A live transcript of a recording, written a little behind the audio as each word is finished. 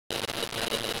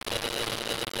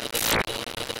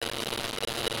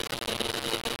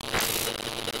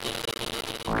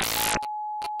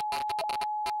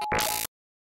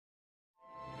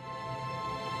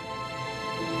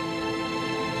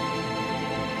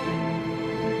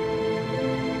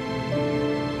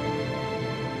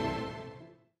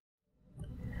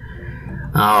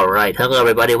Alright, hello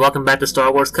everybody, welcome back to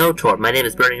Star Wars KOTOR. My name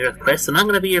is Burning Earth Chris, and I'm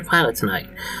going to be your pilot tonight.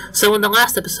 So in the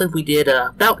last episode we did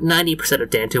about 90%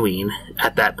 of Tattooine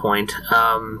at that point.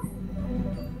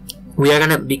 We are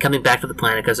going to be coming back to the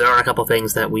planet because there are a couple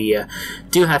things that we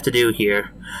do have to do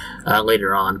here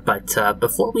later on. But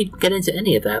before we get into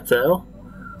any of that though,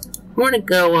 we're going to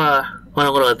go on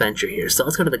a little adventure here. So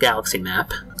let's go to the galaxy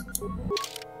map.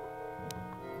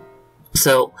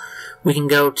 So we can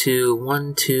go to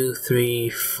 1, 2, 3,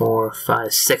 4,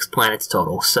 5, 6 planets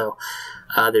total. So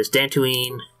there's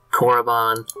Tattooine,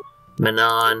 Korriban,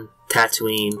 Manon,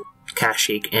 Tattooine,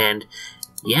 Kashyyyk, and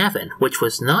Yavin, which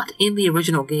was not in the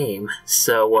original game.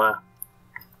 So,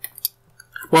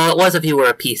 well, it was if you were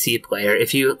a PC player.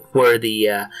 If you were if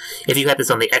you had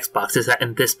this on the Xbox,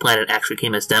 this planet actually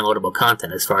came as downloadable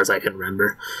content, as far as I can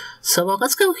remember. So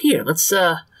let's go here. Let's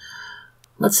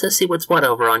see what's what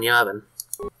over on Yavin.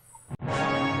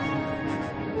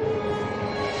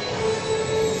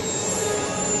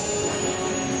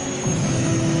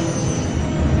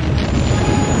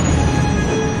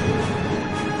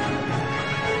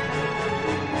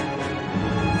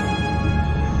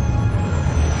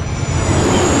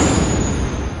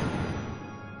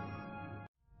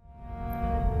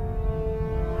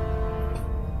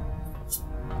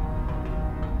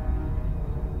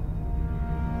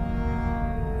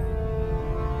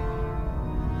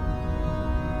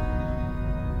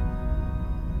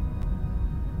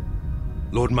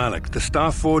 Lord Malak, the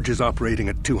Star Forge is operating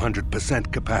at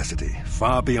 200% capacity,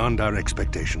 far beyond our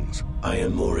expectations. I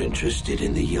am more interested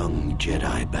in the young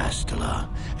Jedi Bastila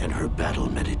and her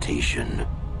battle meditation.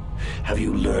 Have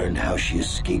you learned how she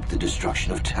escaped the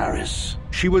destruction of Taris?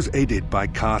 She was aided by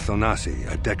Karth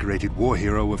Onasi, a decorated war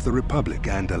hero of the Republic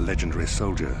and a legendary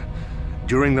soldier.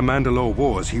 During the Mandalore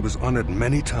Wars, he was honored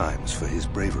many times for his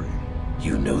bravery.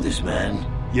 You know this man?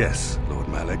 Yes, Lord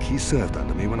Malak. He served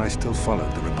under me when I still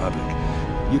followed the Republic.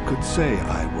 You could say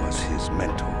I was his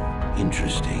mentor.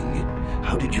 Interesting.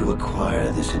 How did you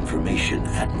acquire this information,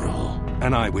 Admiral?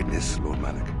 An eyewitness, Lord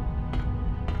Malak.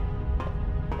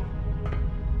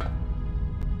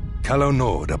 Calo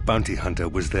Nord, a bounty hunter,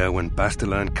 was there when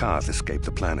Bastila and Karth escaped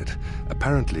the planet.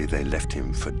 Apparently, they left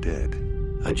him for dead.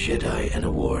 A Jedi and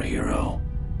a war hero.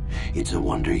 It's a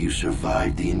wonder you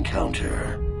survived the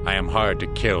encounter. I am hard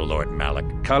to kill, Lord Malak.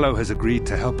 Calo has agreed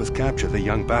to help us capture the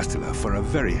young Bastila for a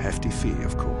very hefty fee,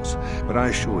 of course. But I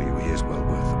assure you he is well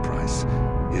worth the price.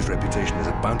 His reputation as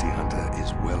a bounty hunter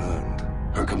is well earned.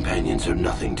 Her companions are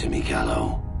nothing to me,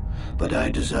 Calo. But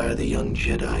I desire the young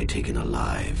Jedi taken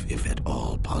alive, if at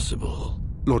all possible.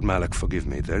 Lord Malak, forgive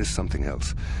me. There is something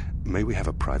else. May we have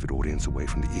a private audience away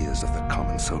from the ears of the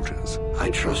common soldiers?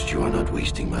 I trust you are not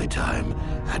wasting my time,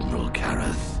 Admiral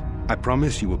Kareth. I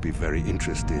promise you will be very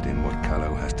interested in what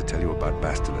Calo has to tell you about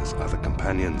Bastila's other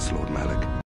companions, Lord Malak.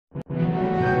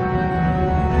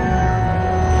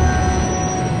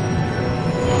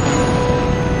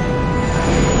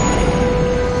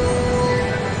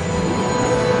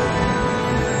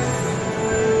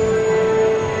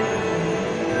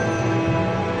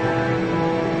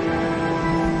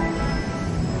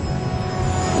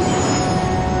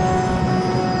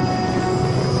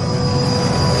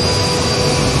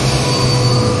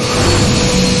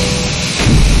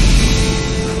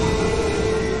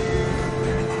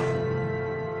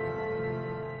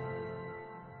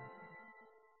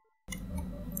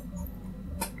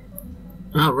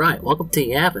 Alright, welcome to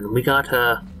Yavin. We got,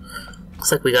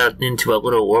 looks like we got into a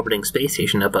little orbiting space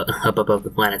station up above the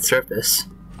planet's surface.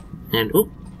 And,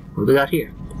 oop, what do we got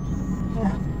here?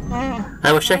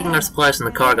 I was checking our supplies in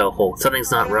the cargo hold. Something's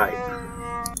not right.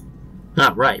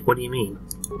 Not right? What do you mean?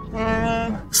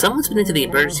 Someone's been into the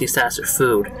emergency stash of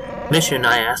food. Mission and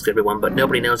I asked everyone, but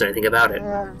nobody knows anything about it.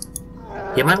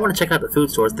 You might want to check out the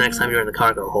food stores the next time you're in the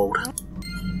cargo hold.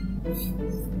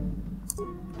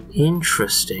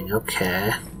 Interesting,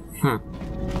 okay. Well,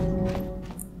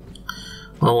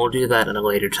 we'll do that at a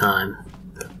later time.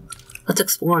 Let's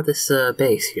explore this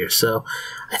base here. So,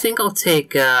 I think I'll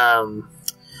take Juhani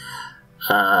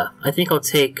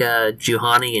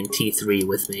and T3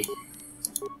 with me.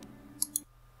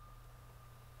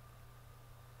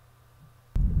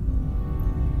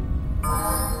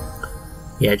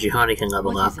 Yeah, Juhani can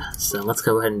level up, so let's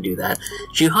go ahead and do that.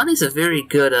 Juhani's a very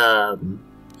good,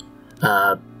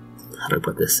 how do I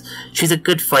put this? She's a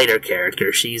good fighter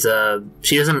character. She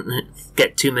doesn't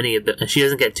get too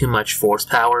much force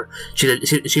power. She's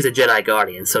a Jedi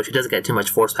Guardian, so she doesn't get too much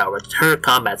force power. Her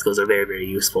combat skills are very, very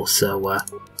useful, so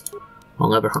I'll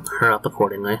level her up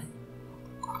accordingly.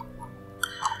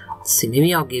 Let's see,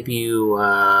 maybe I'll give you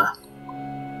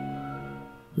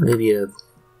maybe a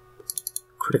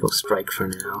critical strike for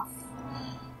now.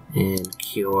 And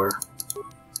cure.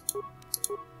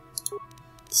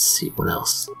 Let's see what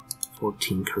else.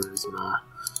 14 charisma.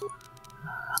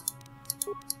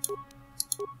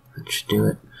 That should do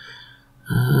it.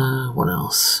 What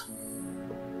else?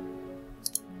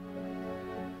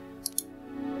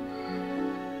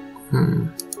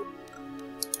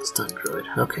 Stun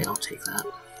droid. Okay, I'll take that.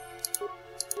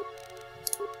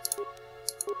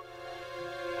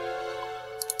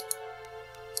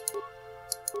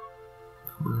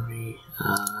 Worry.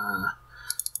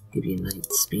 Give you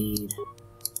night speed.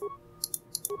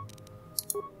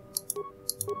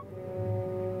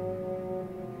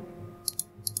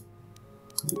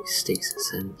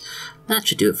 Stasis, and that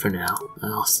should do it for now.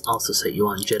 I'll also set you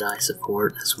on Jedi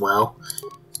support as well.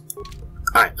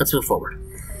 Alright, let's move forward.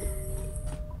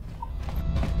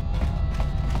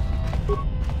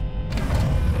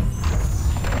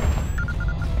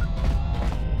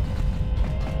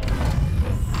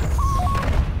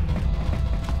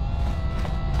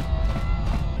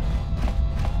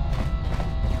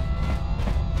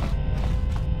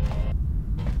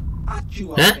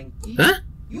 Huh? Huh?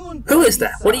 Who is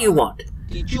that? What do you want?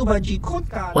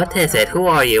 What is it? Who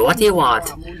are you? What do you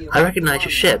want? I recognize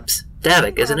your ships.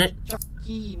 Davik, isn't it?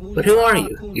 But who are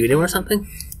you? You new or something?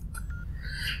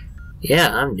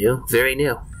 Yeah, I'm new. Very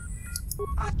new.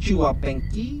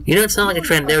 You don't sound like a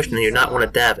Trandoshan and you're not one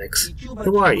of Davik's.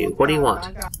 Who are you? What do you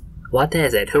want? What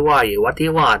is it? Who are you? What do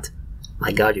you want?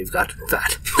 My god, you've got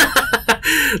that.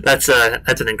 That's an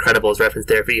Incredibles reference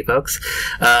there for you folks.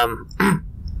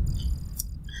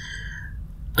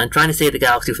 I'm trying to save the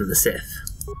galaxy from the Sith.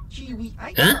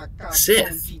 Huh?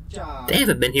 Sith? They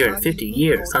haven't been here in 50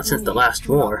 years, not since the last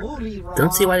war.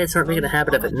 Don't see why they start making a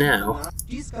habit of it now.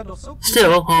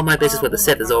 Still, all my business with the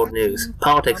Sith is old news.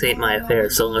 Politics ain't my affair,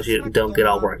 so long as you don't get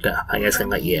all worked up. I guess I can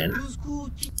let you in.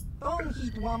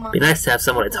 Be nice to have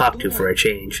someone to talk to for a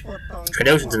change.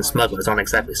 Trandoshans and smugglers aren't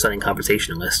exactly stunning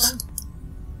conversationalists.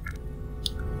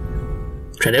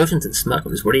 Trandoshans and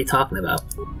smugglers, what are you talking about?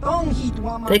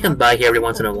 They come by here every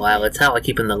once in a while, it's how I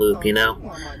keep in the loop, you know?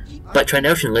 But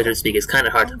Trandoshan lizard speak is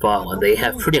kinda hard to follow, and they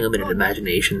have pretty limited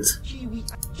imaginations.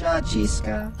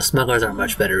 Smugglers aren't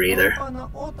much better either.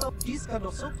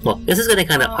 Well, this is getting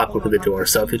kinda awkward with the door,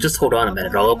 so if you just hold on a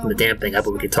minute, I'll open the damn thing up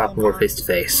and we can talk more face to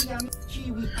face.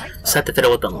 Just have to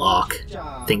fiddle with the lock.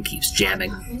 Thing keeps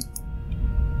jamming.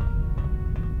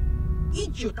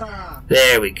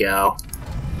 There we go.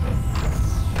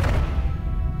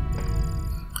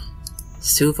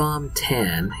 Suvam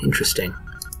Tan. Interesting.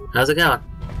 How's it going?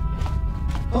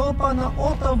 You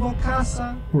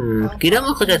don't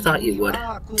look like I thought you would.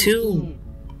 Too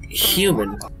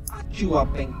human.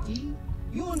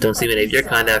 Don't see many of your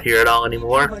kind out here at all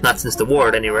anymore. Not since the war,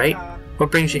 at any rate. What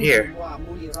brings you here?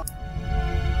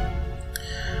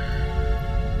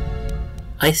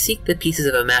 I seek the pieces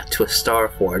of a map to a Star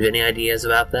Forge. Any ideas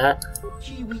about that?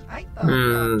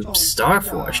 Star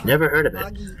Forge? Never heard of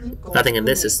it. Nothing in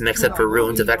this system except for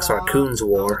ruins of Exar Kun's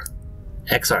war.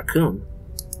 Exar Kun?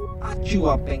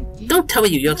 Don't tell me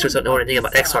you youngsters don't know anything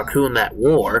about Exar Kun, that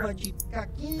war.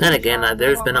 Then again,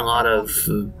 there's been a lot of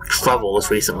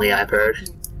troubles recently, I've heard.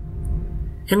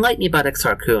 Enlighten me about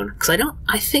Exar Kun, because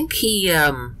I think he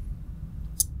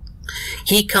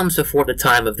comes before the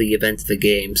time of the events of the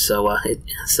game, so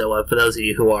for those of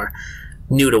you who are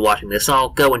new to watching this, I'll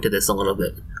go into this a little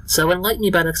bit. So enlighten me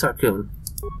about Exar Kun.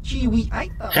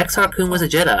 Exar Kun was a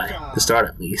Jedi, to start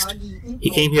at least. He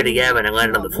came here to Yavin and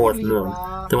landed on the fourth moon,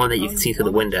 the one that you can see through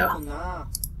the window.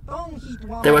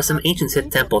 There were some ancient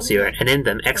Sith temples here, and in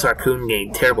them Exar Kun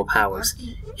gained terrible powers.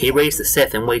 He raised the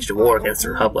Sith and waged a war against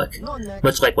the Republic,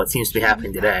 much like what seems to be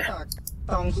happening today.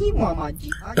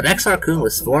 But Exar Kun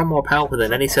was far more powerful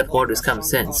than any Sith Lord who's come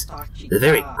since. The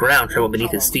very ground trembled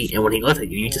beneath his feet, and when he looked at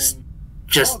you, you just...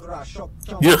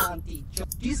 ugh.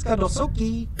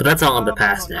 But that's all in the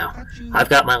past now. I've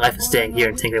got my life of staying here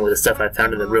and tinkering with the stuff I've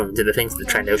found in the ruins and the things that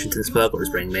the Trandoshans and smugglers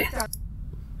bring me.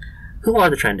 Who are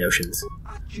the Trandoshans?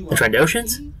 The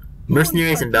Trandoshans?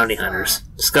 Mercenaries and bounty hunters.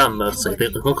 Scum, mostly. They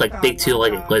look like big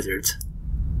two-legged lizards.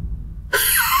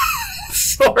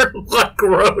 Sort of like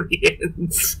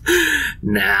Rhodians.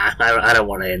 Nah, I don't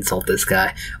want to insult this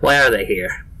guy. Why are they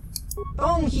here?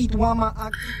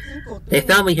 They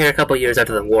found me here a couple years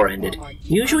after the war ended.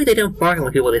 Usually they don't bargain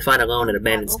with people they find alone at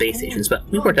abandoned space stations, but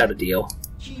we worked out a deal.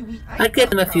 I'd get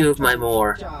them a few of my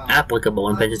more applicable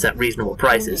inventions at reasonable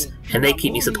prices, and they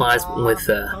keep me supplies with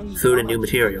food and new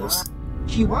materials.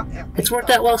 It's worked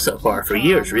out well so far, for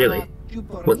years really.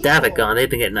 With Davik gone, they've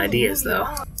been getting ideas, though.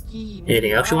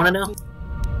 Anything else you want to know?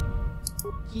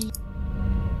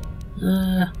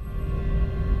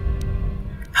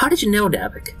 How did you know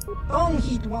Davik?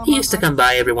 He used to come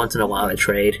by every once in a while to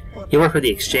trade. He worked for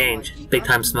the exchange,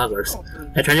 big-time smugglers.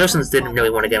 The Trandosans didn't really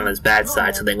want to get on his bad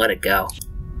side, so they let it go.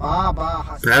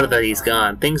 But now that he's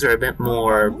gone, things are a bit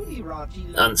more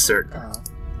uncertain.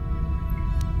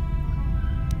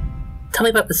 Tell me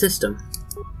about the system.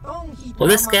 Well,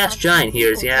 this gas giant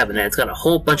here is Yavin, and it's got a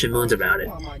whole bunch of moons around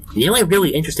it. The only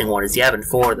really interesting one is Yavin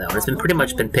 4, though, and it's pretty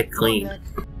much been picked clean.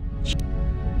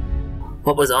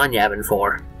 What was on Yavin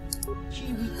 4?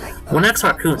 When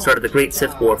Exar Kun started the Great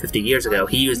Sith War 50 years ago,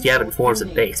 he used Yavin 4 as a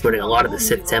base, building a lot of the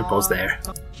Sith temples there.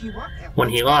 When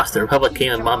he lost, the Republic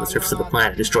came and bombed the surface of the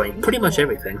planet, destroying pretty much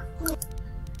everything.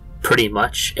 Pretty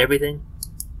much everything?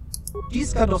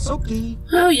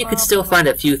 Oh, you could still find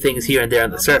a few things here and there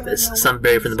on the surface, some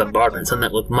buried from the bombardment, some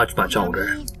that look much, much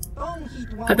older.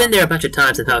 I've been there a bunch of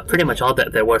times and found pretty much all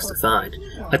that there was to find.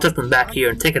 I took them back here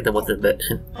and tinkered them with a bit,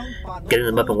 getting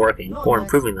them up and working, or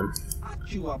improving them.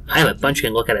 I have a bunch you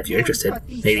can look at if you're interested.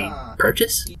 Maybe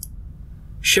purchase?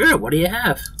 Sure, what do you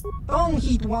have?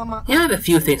 Yeah, I have a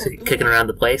few things kicking around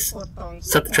the place.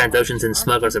 Stuff the Trandoshans and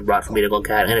smugglers have brought for me to look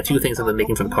at, and a few things I've been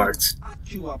making from parts.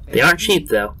 They aren't cheap,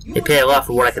 though. They pay a lot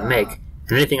for what I can make,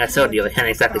 and anything I sell to you I can't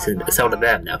exactly sell to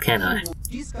them, now can I?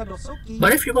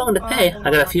 But if you're willing to pay, I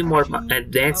got a few more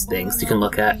advanced things you can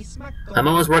look at. I'm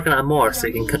always working on more, so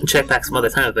you can check back some other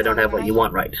time if I don't have what you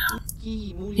want right now.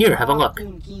 Here, have a look.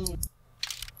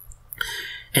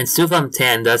 And Suvam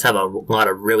Tan does have a lot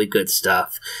of really good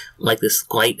stuff, like this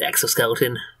light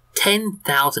exoskeleton.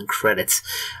 10,000 credits.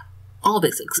 All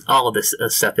of this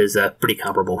stuff is pretty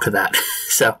comparable to that.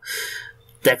 So,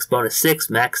 Dex bonus 6,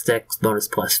 Max Dex bonus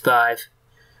plus 5,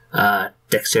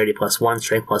 Dexterity plus 1,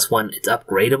 Strength plus 1. It's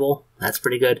upgradable. That's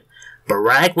pretty good.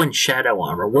 Baragwin Shadow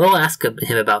Armor. We'll ask him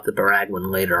about the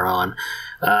Baragwin later on.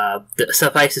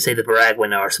 Suffice to say, the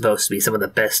Baragwin are supposed to be some of the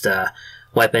best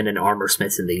weapon and armor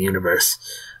smiths in the universe.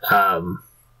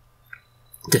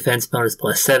 Defense bonus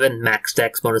plus 7, Max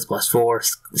Dex bonus plus 4,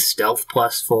 Stealth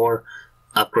plus 4,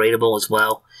 upgradable as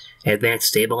well. Advanced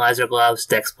Stabilizer Gloves,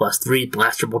 Dex plus 3,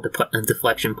 Blasterable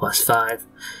Deflection plus 5.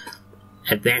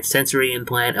 Advanced Sensory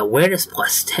Implant, Awareness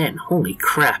plus 10, holy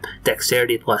crap,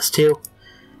 Dexterity plus 2.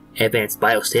 Advanced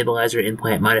Biostabilizer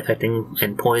Implant, Mind Affecting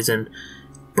and Poison.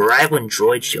 Baragwin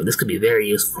Droid Shield, this could be very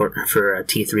useful for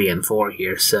T3 and 4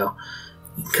 here, so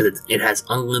because it has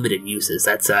unlimited uses.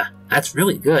 That's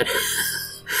really good.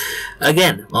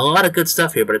 Again, a lot of good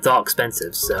stuff here, but it's all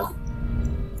expensive, so.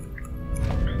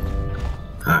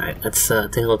 Alright, let's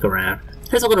take a look around.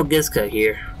 There's a little Gizka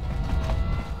here.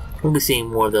 We'll be seeing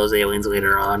more of those aliens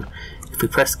later on. If we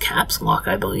press caps lock,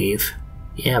 I believe.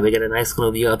 Yeah, we get a nice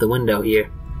little view out the window here.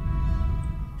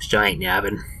 There's giant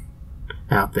Yavin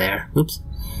out there. Oops.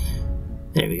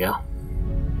 There we go.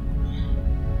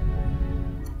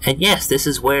 And yes, this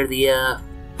is where the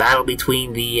battle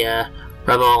between the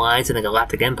Rebel Alliance and the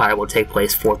Galactic Empire will take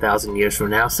place 4,000 years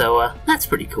from now, so that's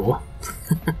pretty cool.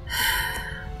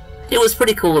 It was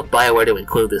pretty cool of BioWare to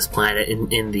include this planet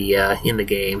in the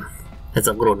game. As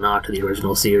a little nod to the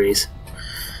original series.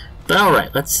 But alright,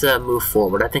 let's move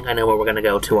forward. I think I know where we're going to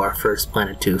go to our first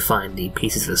planet to find the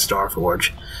pieces of the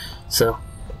Starforge. So,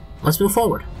 let's move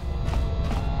forward.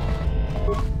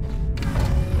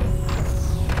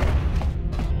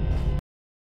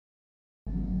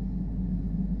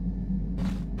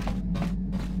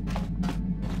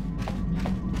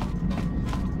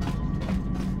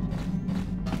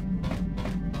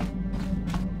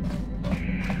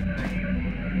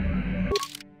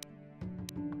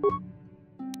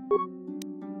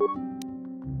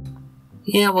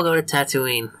 Yeah, we'll go to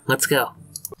Tattooine. Let's go.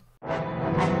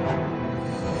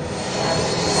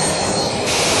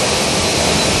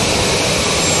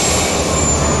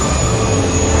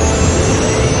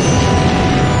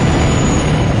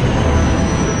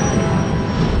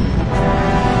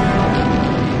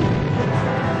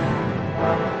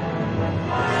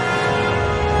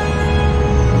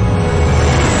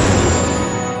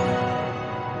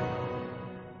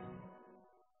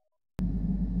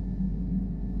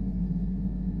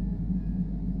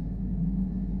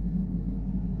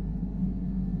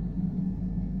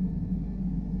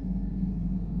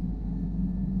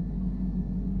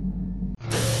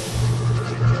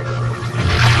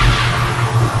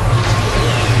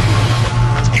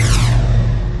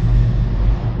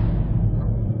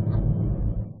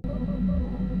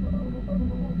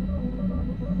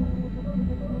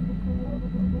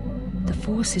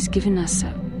 The Force has given us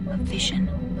a vision,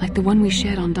 like the one we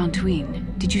shared on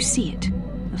Tattooine. Did you see it?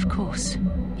 Of course.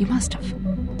 You must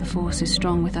have. The Force is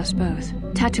strong with us both.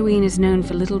 Tattooine is known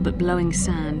for little but blowing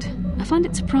sand. I find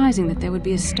it surprising that there would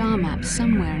be a star map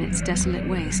somewhere in its desolate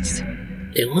wastes.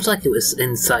 It looks like it was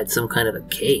inside some kind of a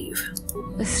cave.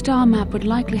 The star map would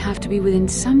likely have to be within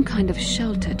some kind of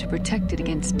shelter to protect it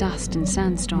against dust and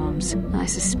sandstorms. I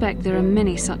suspect there are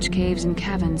many such caves and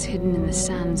caverns hidden in the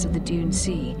sands of the Dune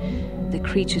Sea. The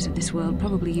creatures of this world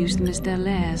probably use them as their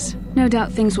lairs. No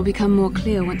doubt things will become more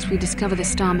clear once we discover the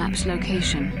star map's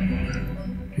location.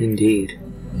 Indeed.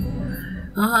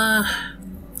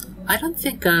 I don't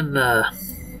think I'm gonna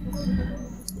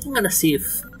see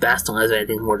if Bastila has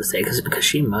anything more to say, because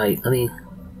she might. Let me,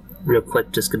 real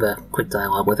quick, just give a quick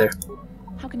dialogue with her.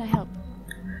 How can I help?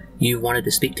 You wanted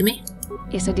to speak to me?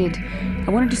 Yes, I did. I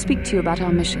wanted to speak to you about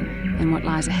our mission and what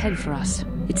lies ahead for us.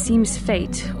 It seems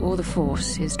fate, or the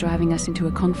Force, is driving us into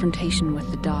a confrontation with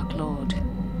the Dark Lord.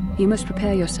 You must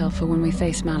prepare yourself for when we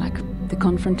face Malak. The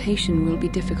confrontation will be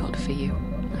difficult for you.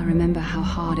 I remember how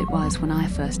hard it was when I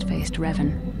first faced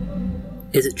Revan.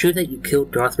 Is it true that you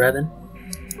killed Darth Revan?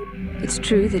 It's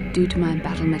true that due to my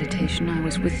battle meditation, I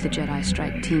was with the Jedi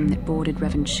strike team that boarded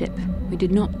Revan's ship. We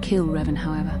did not kill Revan,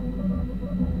 however.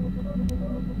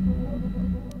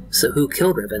 So who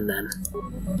killed Revan, then?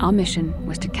 Our mission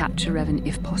was to capture Revan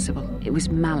if possible. It was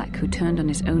Malak who turned on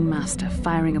his own master,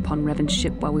 firing upon Revan's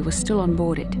ship while we were still on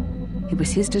board it. It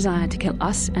was his desire to kill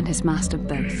us and his master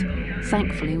both.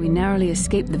 Thankfully, we narrowly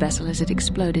escaped the vessel as it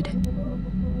exploded.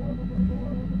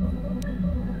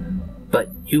 But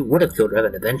you would have killed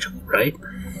Revan eventually, right?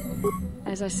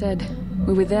 As I said,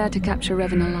 we were there to capture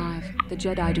Revan alive. The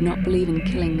Jedi do not believe in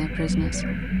killing their prisoners.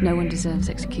 No one deserves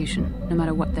execution, no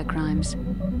matter what their crimes.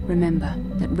 Remember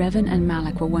that Revan and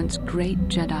Malak were once great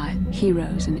Jedi,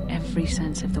 heroes in every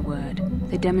sense of the word.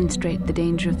 They demonstrate the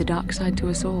danger of the dark side to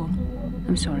us all.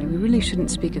 I'm sorry, we really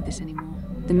shouldn't speak of this anymore.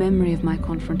 The memory of my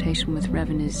confrontation with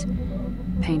Revan is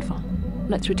painful.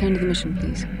 Let's return to the mission,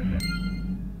 please.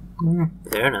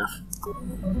 Fair enough.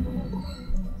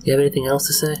 You have anything else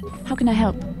to say? How can I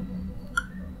help?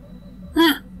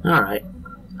 Alright.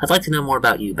 I'd like to know more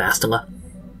about you, Bastila.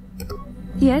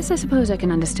 Yes, I suppose I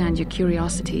can understand your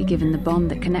curiosity, given the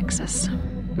bond that connects us.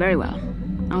 Very well.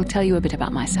 I'll tell you a bit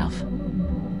about myself.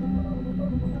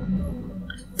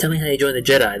 Tell me how you joined the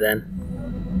Jedi, then.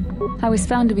 I was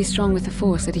found to be strong with the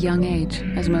Force at a young age,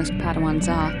 as most Padawans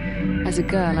are. As a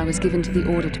girl, I was given to the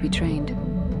Order to be trained.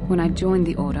 When I joined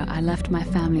the Order, I left my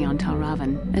family on Tal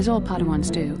Ravan, as all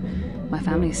Padawans do. My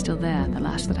family is still there, the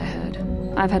last that I heard.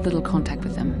 I've had little contact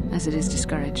with them, as it is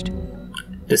discouraged.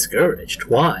 Discouraged?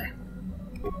 Why?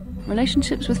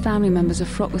 Relationships with family members are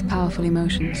fraught with powerful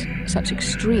emotions. Such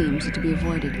extremes are to be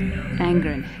avoided.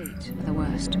 Anger and hate are the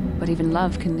worst, but even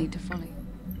love can lead to folly.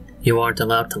 You aren't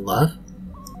allowed to love?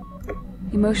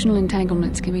 Emotional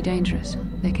entanglements can be dangerous.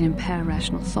 They can impair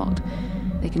rational thought.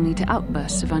 They can lead to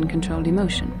outbursts of uncontrolled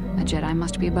emotion. A Jedi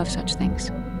must be above such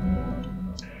things.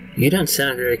 You don't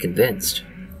sound very convinced.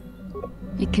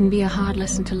 It can be a hard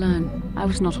lesson to learn. I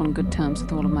was not on good terms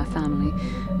with all of my family,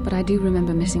 but I do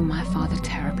remember missing my father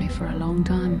terribly for a long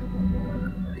time.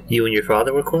 You and your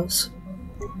father were close?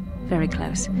 Very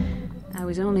close. I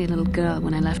was only a little girl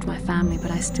when I left my family,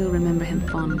 but I still remember him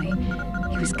fondly.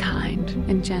 He was kind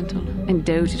and gentle and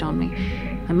doted on me.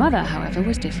 My mother, however,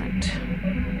 was different.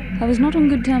 I was not on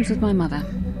good terms with my mother.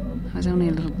 I was only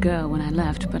a little girl when I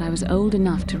left, but I was old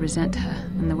enough to resent her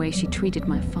and the way she treated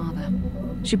my father.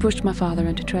 She pushed my father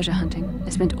into treasure hunting.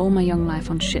 I spent all my young life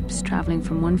on ships, traveling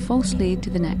from one false lead to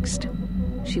the next.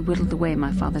 She whittled away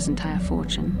my father's entire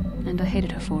fortune, and I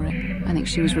hated her for it. I think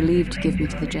she was relieved to give me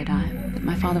to the Jedi, but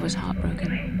my father was heartbroken.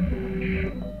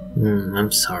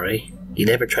 I'm sorry. You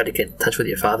never tried to get in touch with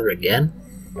your father again?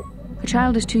 A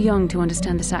child is too young to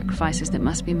understand the sacrifices that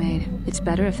must be made. It's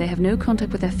better if they have no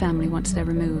contact with their family once they're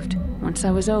removed. Once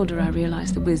I was older, I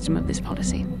realized the wisdom of this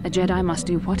policy. A Jedi must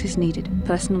do what is needed,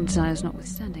 personal desires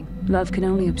notwithstanding. Love can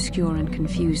only obscure and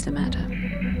confuse the matter.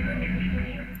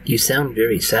 You sound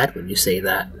very sad when you say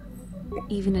that.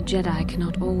 Even a Jedi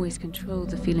cannot always control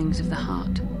the feelings of the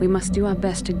heart. We must do our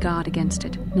best to guard against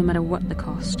it, no matter what the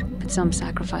cost. But some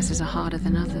sacrifices are harder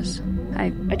than others. I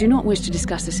do not wish to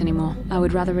discuss this anymore. I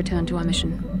would rather return to our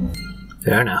mission.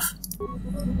 Fair enough.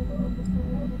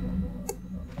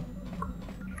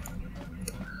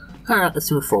 Alright,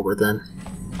 let's move forward then.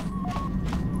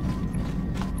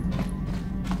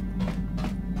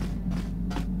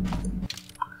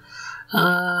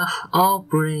 I'll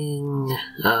bring,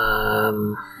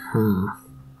 I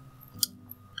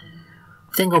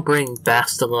think I'll bring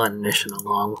Bastila and Mission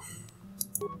along.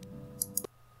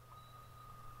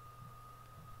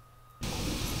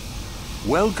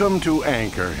 Welcome to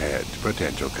Anchorhead,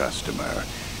 potential customer.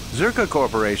 Zerka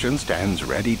Corporation stands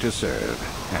ready to serve,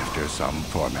 after some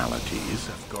formalities,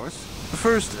 of course.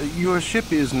 First, your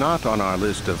ship is not on our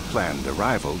list of planned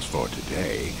arrivals for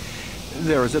today.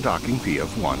 There is a docking fee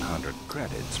of 100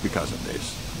 credits because of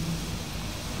this.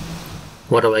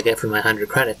 What do I get for my 100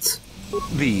 credits?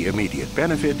 The immediate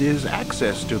benefit is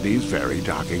access to these very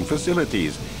docking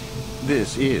facilities.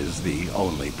 This is the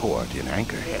only port in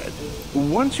Anchorhead.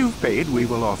 Once you've paid, we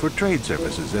will offer trade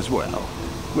services as well.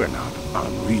 We're not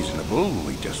unreasonable,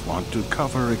 we just want to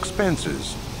cover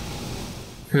expenses.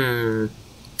 Let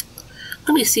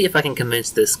me see if I can convince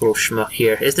this little schmuck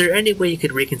here. Is there any way you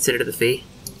could reconsider the fee?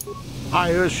 I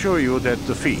assure you that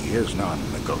the fee is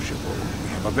non-negotiable. We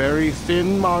have a very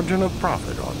thin margin of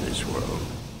profit on this world.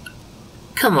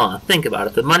 Come on, think about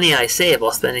it. The money I save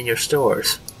I'll spend in your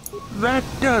stores. That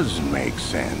does make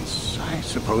sense. I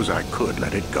suppose I could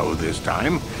let it go this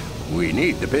time. We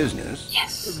need the business.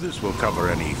 Yes. This will cover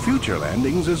any future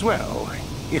landings as well.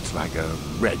 It's like a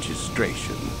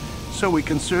registration, so we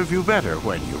can serve you better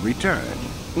when you return.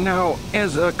 Now,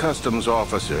 as a customs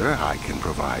officer, I can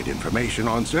provide information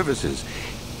on services.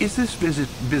 Is this visit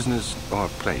business or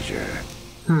pleasure?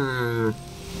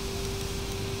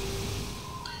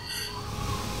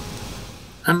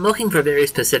 I'm looking for very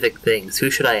specific things. Who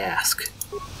should I ask?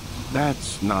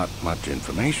 That's not much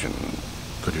information.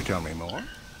 Could you tell me more?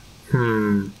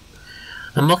 I'm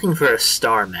looking for a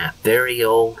star map. Very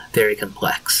old, very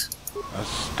complex. A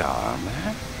star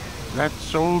map?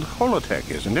 That's old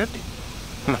holotech, isn't it?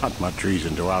 Not much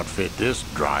reason to outfit this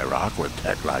dry rock with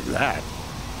tech like that.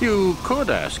 You could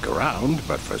ask around,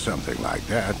 but for something like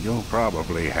that, you'll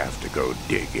probably have to go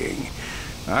digging.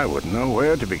 I wouldn't know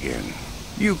where to begin.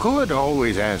 You could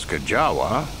always ask a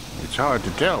Jawa. It's hard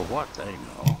to tell what they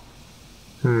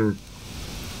know.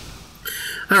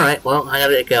 Alright, well, I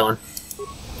gotta get going.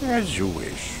 As you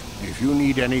wish. If you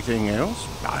need anything else,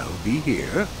 I'll be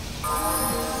here.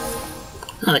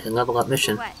 Oh, I can level up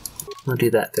mission. What? We'll do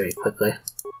that very quickly.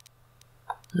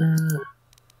 We'll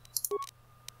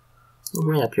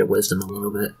bring up your wisdom a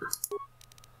little bit.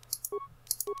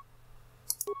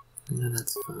 Yeah,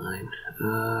 that's fine.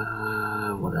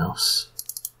 What else?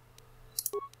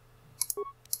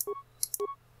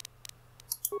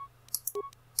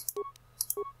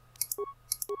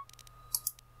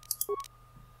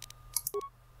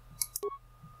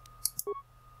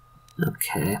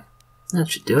 Okay, that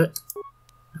should do it.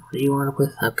 What do you want up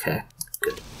with? Okay,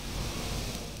 good.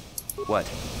 What?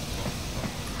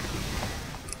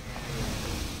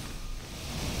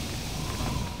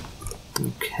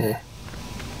 Okay.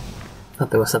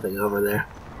 Thought there was something over there.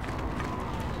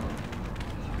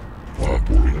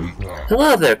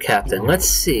 Hello there, Captain. Let's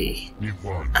see.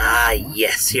 Ah,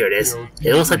 yes, here it is.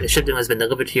 It looks like the shipment has been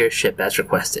delivered to your ship as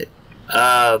requested.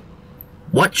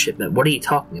 What shipment? What are you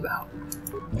talking about?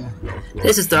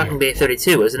 This is Docking Bay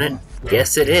 32, isn't it?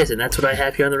 Yes, it is, and that's what I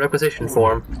have here on the requisition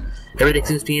form. Everything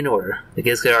seems to be in order. The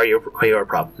Gizka are your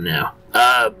problem now.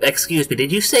 Excuse me,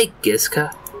 did you say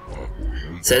Gizka?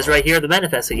 It says right here in the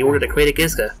manifest that you ordered a crate of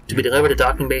Gizka to be delivered to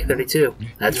Docking Bay 32.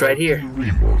 That's right here.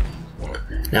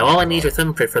 Now all I need is your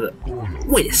thumbprint for the...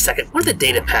 Wait a second, where did the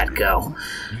data pad go?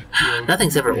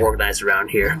 Nothing's ever organized around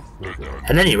here.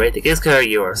 At any rate, the Gizka are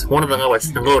yours. One of the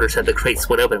loaders had the crate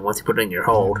split open once you put it in your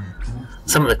hold.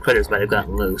 Some of the critters might have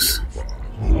gotten loose.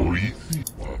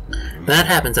 That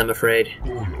happens, I'm afraid.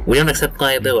 We don't accept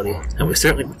liability, and we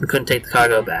certainly couldn't take the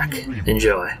cargo back.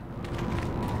 Enjoy.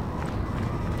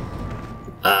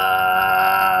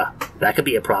 That could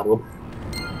be a problem.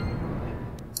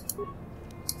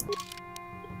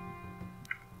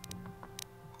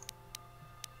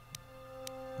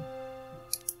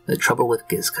 The trouble with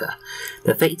Gizka.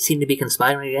 The fates seem to be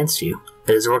conspiring against you.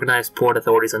 The disorganized port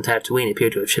authorities on Tattooine appear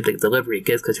to have shipped a delivery of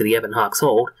Gizka to the Yavin Hawk's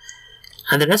hold,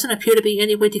 and there doesn't appear to be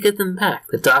any way to get them back.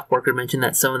 The dock worker mentioned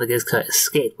that some of the Gizka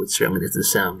escaped, which certainly doesn't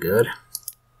sound good.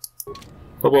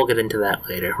 But we'll get into that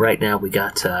later. Right now we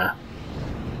got a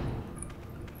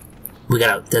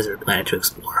desert planet to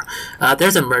explore.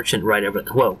 There's a merchant right over...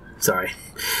 Whoa, sorry.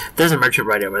 There's a merchant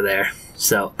right over there.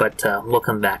 So, but we'll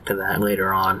come back to that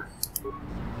later on.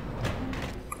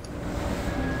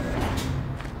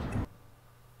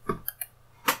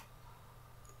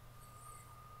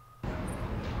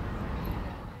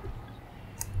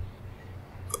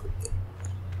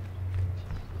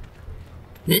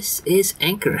 This is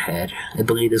Anchorhead. I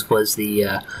believe this was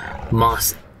the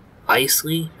Mos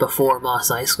Eisley before Mos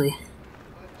Eisley.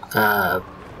 I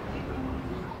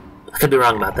could be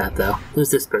wrong about that, though. Who's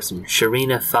this person?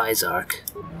 Sharina Fizark.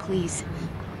 Please,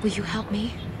 will you help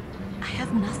me? I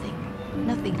have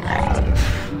nothing left.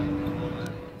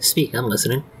 Speak, I'm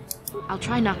listening. I'll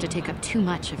try not to take up too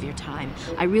much of your time.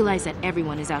 I realize that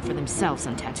everyone is out for themselves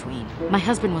on Tattooine. My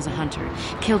husband was a hunter,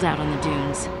 killed out on the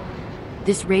dunes.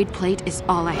 This raid plate is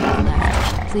all I have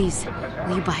left. Please,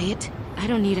 will you buy it? I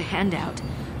don't need a handout.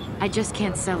 I just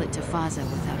can't sell it to Faza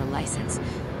without a license.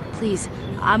 Please,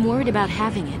 I'm worried about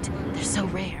having it. They're so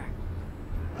rare.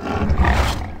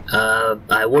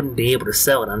 I wouldn't be able to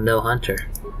sell it on No Hunter.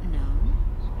 No?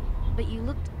 But you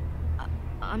looked...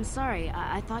 I'm sorry,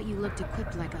 I thought you looked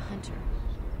equipped like a hunter.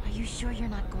 Are you sure you're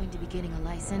not going to be getting a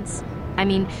license? I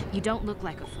mean, you don't look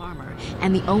like a farmer,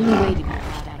 and the only way to be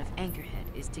allowed out of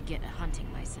Anchorhead is to get a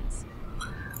hunting license.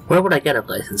 Where would I get a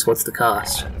license? What's the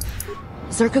cost?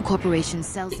 Zerka Corporation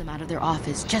sells them out of their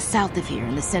office just south of here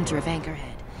in the center of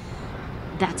Anchorhead.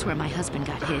 That's where my husband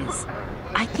got his.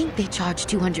 I think they charge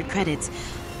 200 credits,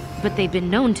 but they've been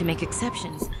known to make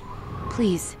exceptions.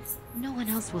 Please, no one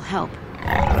else will help.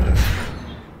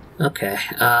 Okay,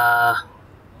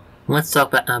 let's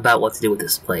talk about what to do with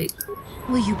this plate.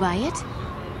 Will you buy it?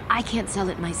 I can't sell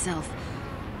it myself.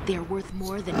 They're worth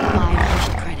more than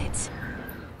 500 credits.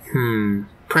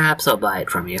 Perhaps I'll buy it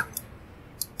from you.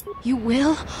 You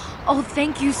will? Oh,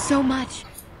 thank you so much.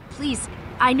 Please,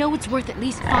 I know it's worth at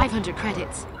least 500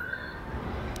 credits.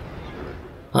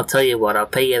 I'll tell you what, I'll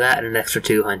pay you that and an extra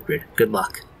 200. Good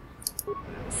luck.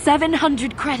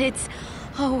 700 credits!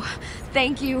 Oh,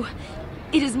 thank you.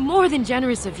 It is more than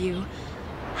generous of you.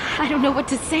 I don't know what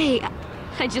to say.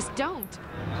 I just don't.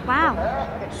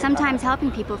 Wow. Sometimes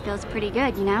helping people feels pretty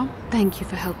good, you know? Thank you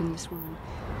for helping this woman.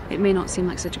 It may not seem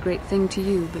like such a great thing to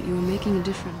you, but you are making a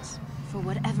difference. For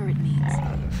whatever it means,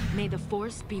 may the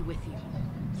Force be with you.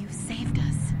 You saved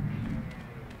us.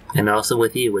 And also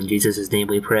with you, in Jesus' name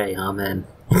we pray. Amen.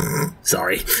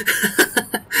 Sorry.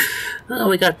 Oh,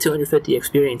 we got 250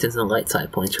 experiences and light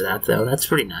side points for that, though. That's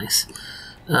pretty nice.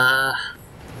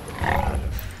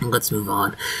 Let's move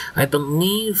on. I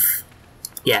believe...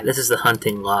 Yeah, this is the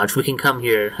hunting lodge. We can come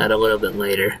here at a little bit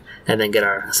later, and then get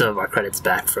some of our credits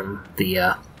back from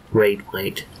the raid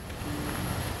plate.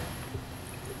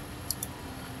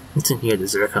 What's in here? The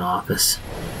Zerka office.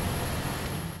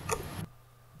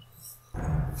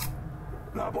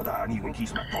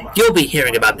 You'll be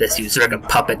hearing about this, you Zerka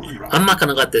puppet. I'm not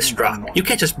gonna let this drop. You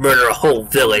can't just murder a whole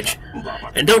village.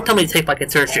 And don't tell me to take my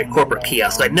concerns to your corporate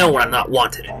kiosk. I know when I'm not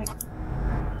wanted.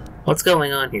 What's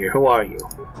going on here? Who are you?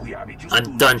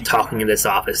 I'm done talking in this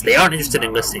office. They aren't interested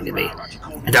in listening to me.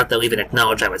 I doubt they'll even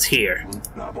acknowledge I was here.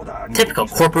 Typical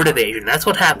corporate evasion. That's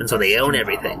what happens when they own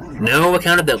everything. No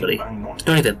accountability.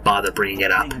 Don't even bother bringing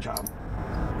it up.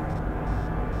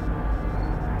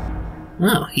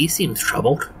 Oh, he seems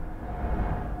troubled.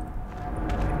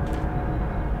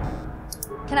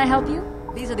 Can I help you?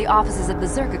 These are the offices of the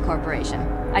Zerka Corporation.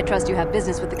 I trust you have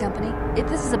business with the company. If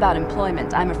this is about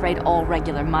employment, I'm afraid all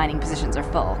regular mining positions are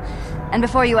full. And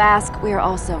before you ask, we are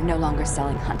also no longer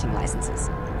selling hunting licenses.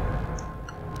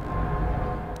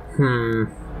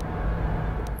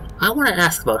 I want to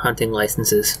ask about hunting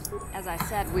licenses. As I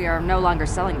said, we are no longer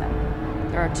selling them.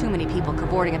 There are too many people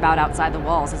cavorting about outside the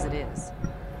walls as it is.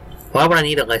 Why would I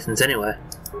need a license anyway?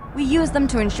 We use them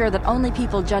to ensure that only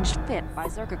people judged fit by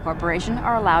Zerka Corporation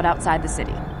are allowed outside the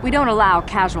city. We don't allow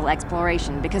casual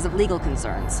exploration because of legal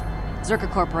concerns. Zerka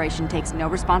Corporation takes no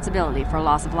responsibility for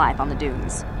loss of life on the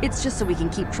dunes. It's just so we can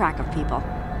keep track of people.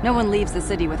 No one leaves the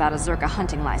city without a Zerka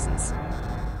hunting license.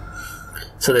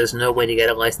 So there's no way to get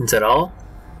a license at all?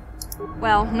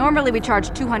 Well, normally we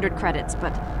charge 200 credits,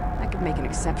 but I could make an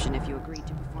exception if you agreed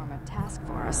to perform a task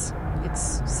for us.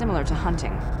 It's similar to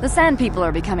hunting. The Sand People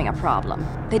are becoming a problem.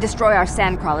 They destroy our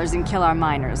sandcrawlers and kill our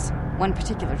miners. One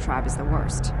particular tribe is the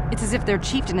worst. It's as if their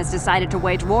chieftain has decided to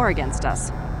wage war against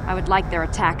us. I would like their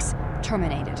attacks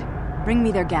terminated. Bring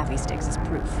me their gaffy sticks as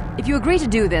proof. If you agree to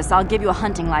do this, I'll give you a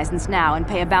hunting license now and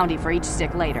pay a bounty for each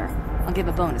stick later. I'll give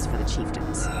a bonus for the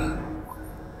chieftains.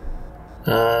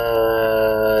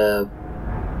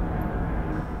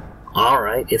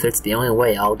 Alright, if it's the only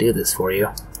way, I'll do this for you.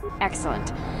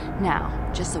 Excellent.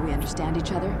 Now, just so we understand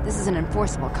each other, this is an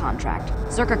enforceable contract.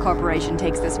 Zerka Corporation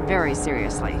takes this very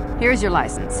seriously. Here's your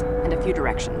license, and a few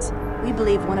directions. We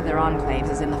believe one of their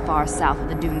enclaves is in the far south of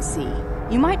the Dune Sea.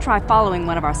 You might try following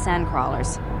one of our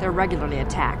sandcrawlers. They're regularly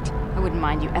attacked. I wouldn't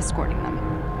mind you escorting them.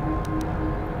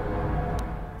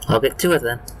 I'll get to it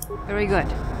then. Very good.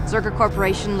 Zerka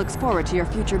Corporation looks forward to your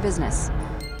future business.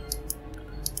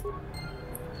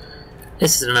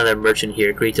 This is another merchant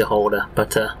here, agreed to Holda,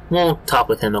 but we'll talk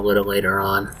with him a little later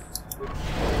on.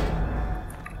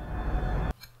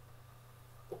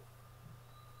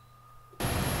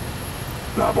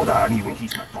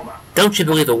 Don't you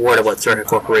believe a word of what Zerka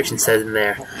Corporation says in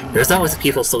there? There's always a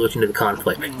peaceful solution to the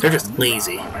conflict. They're just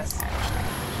lazy.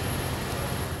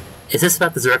 Is this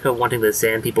about the Zerka wanting the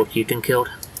Sand People chieftain killed?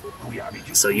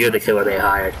 So you're the killer they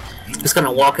hired. Just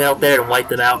gonna walk out there and wipe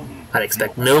them out? I'd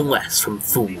expect no less from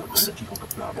fools.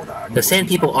 The Sand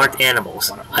People aren't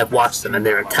animals. I've watched them and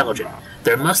they're intelligent.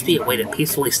 There must be a way to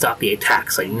peacefully stop the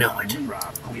attacks, I know it.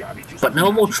 But no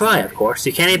one will try, of course.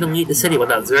 You can't even leave the city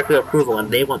without Zerka approval,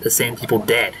 and they want the Sand People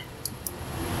dead.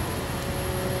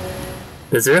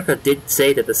 The Zerka did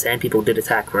say that the Sand People did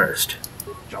attack first.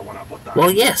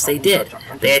 Well, yes, they did.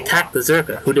 They attacked the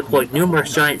Zerka, who deployed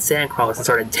numerous giant sand crawlers and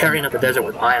started tearing up the desert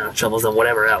with ion shovels and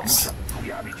whatever else.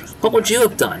 What would you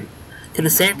have done? To the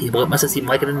Sand People, it must have seemed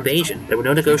like an invasion. There were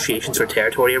no negotiations for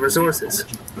territory or resources.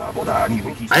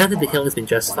 I don't think the killing's been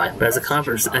justified, but as a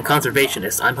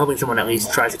conservationist, I'm hoping someone at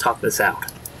least tries to talk this out.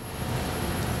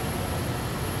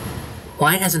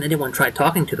 Why hasn't anyone tried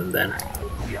talking to them, then?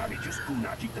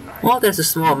 Well, there's a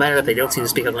small matter that they don't seem to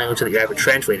speak a language that your average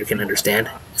translator can understand.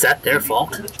 Is that their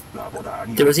fault?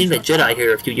 There was even a Jedi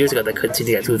here a few years ago that couldn't seem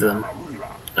to get through to them.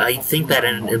 I think that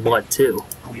in blood, too.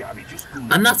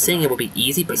 I'm not saying it will be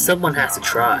easy, but someone has to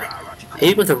try.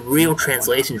 Maybe with a real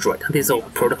translation droid, not these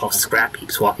old protocol scrap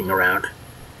heaps walking around.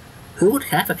 Who would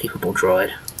have a capable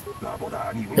droid?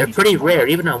 They're pretty rare,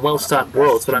 even on well-stocked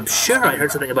worlds, but I'm sure I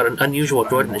heard something about an unusual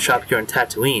droid in the shop here in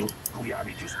Tattooine.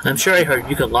 I'm sure I heard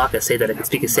Yuka Laka say that it could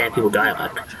speak a Sand People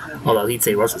dialect, although he'd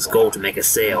say roast his gold to make a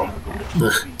sale.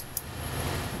 Ugh.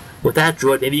 With that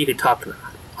droid, maybe you could talk to them.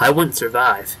 I wouldn't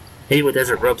survive. Maybe with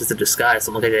desert ropes as a disguise,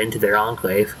 someone could get into their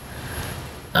enclave.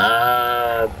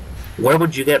 Where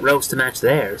would you get ropes to match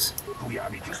theirs?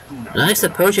 I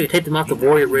suppose you could take them off the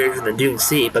warrior raiders in the Dune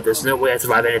Sea, but there's no way I'd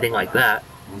survive anything like that.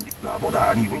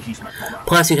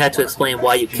 Plus, you'd have to explain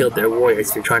why you killed their warriors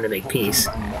if you're trying to make peace.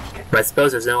 But I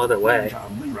suppose there's no other way.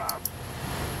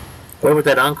 Where would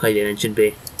that enclave you mentioned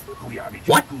be?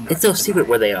 What? It's so secret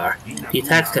where they are. The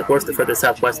attacks get worse the further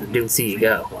southwest in the Dune Sea you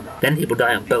go. Then people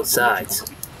die on both sides.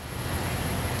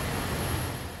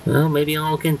 Well, maybe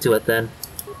I'll look into it then.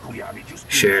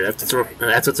 Sure, that's what the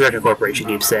Zerka Corporation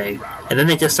keeps saying. And then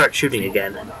they just start shooting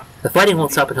again. The fighting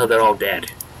won't stop until they're all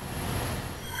dead.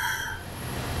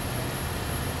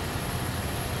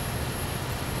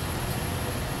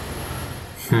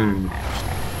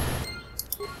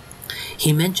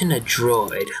 He mentioned a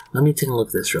droid. Let me take a look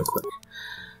at this real quick.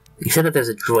 He said that there's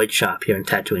a droid shop here in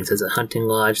Tattooine. It says a hunting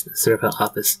lodge, the Zerka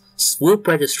office, swoop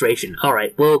registration.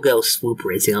 Alright, we'll go swoop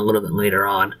racing a little bit later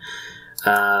on.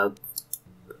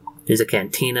 There's a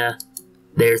cantina,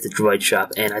 there's the droid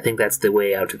shop, and I think that's the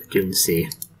way out to the Dune Sea.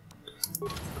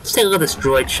 Let's take a look at this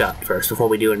droid shop first before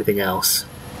we do anything else.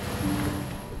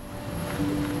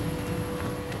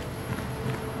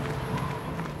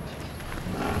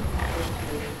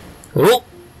 Oh!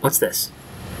 What's this?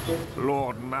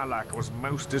 Lord Malak was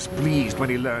most displeased when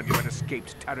he learned you had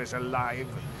escaped Taris alive.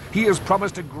 He has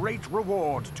promised a great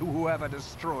reward to whoever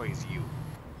destroys you.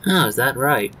 Oh, is that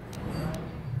right?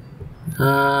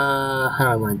 How do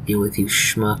I want to deal with you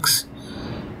schmucks?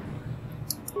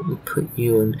 Let me put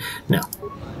you in... No.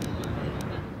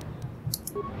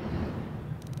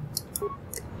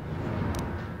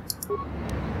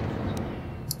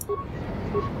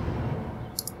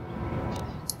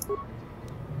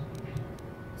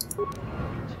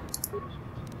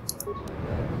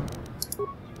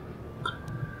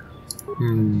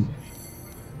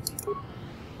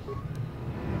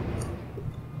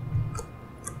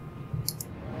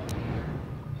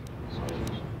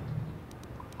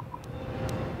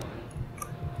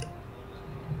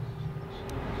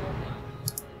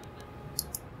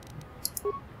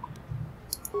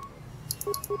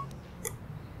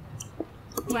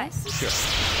 Yes? Sure.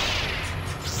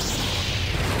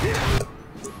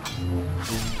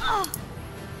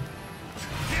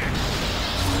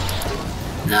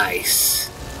 Nice.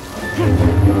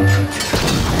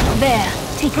 There,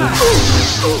 take it.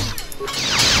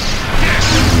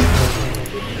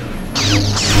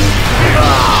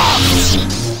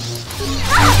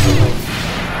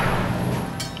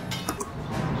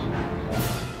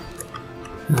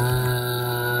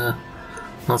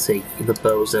 I'll take the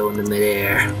bozo in the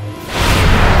midair.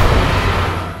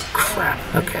 Crap,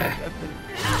 okay.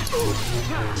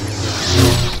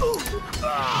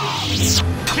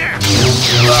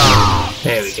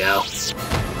 There we go.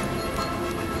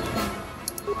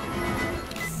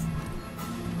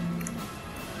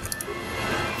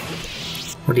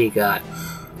 What do you got?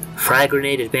 Frag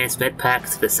grenade, advanced med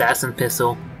packs, assassin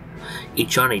pistol,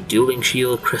 each on a dueling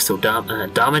shield, crystal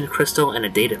dominant crystal, and a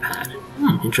data pad.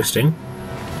 Interesting.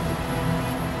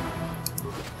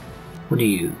 What do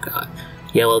you got?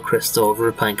 Yellow crystal,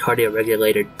 Rupine cardio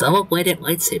regulator, double-bladed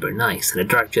lightsaber, nice, and a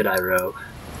dark Jedi robe.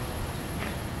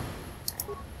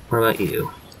 What about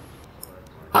you?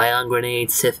 Ion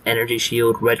grenade, Sith energy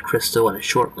shield, red crystal, and a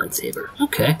short lightsaber.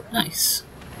 Okay, nice.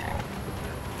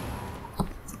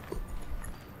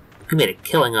 We made a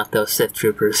killing off those Sith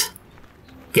troopers.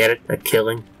 Get it? A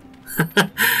killing?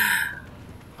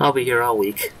 I'll be here all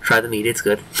week. Try the meat, it's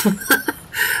good.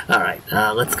 Alright,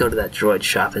 let's go to that droid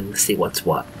shop and see what's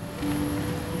what.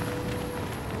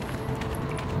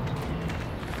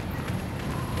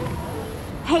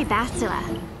 Hey,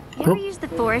 Bastila. You ever use the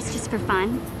Force just for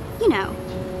fun? You know,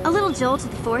 a little jolt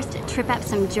of the Force to trip up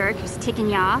some jerk who's ticking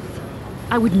you off?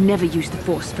 I would never use the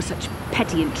Force for such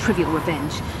petty and trivial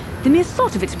revenge. The mere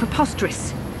thought of it's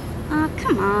preposterous. Oh,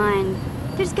 come on.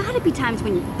 There's gotta be times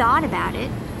when you thought about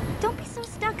it. Don't be so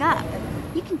stuck up.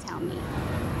 You can tell me.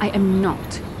 I am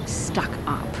not stuck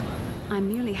up. I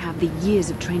merely have the years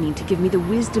of training to give me the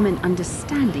wisdom and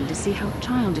understanding to see how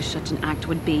childish such an act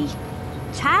would be.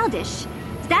 Childish?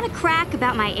 Is that a crack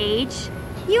about my age?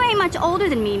 You ain't much older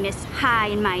than me, Miss High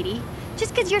and Mighty.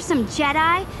 Just 'cause you're some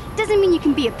Jedi doesn't mean you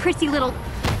can be a prissy little...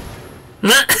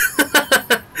 What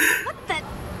the...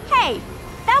 Hey,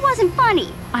 that wasn't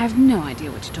funny. I have no idea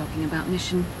what you're talking about,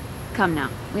 Mission. Come now,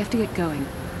 we have to get going.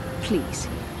 Please,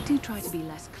 do try to be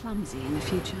less clumsy in the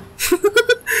future.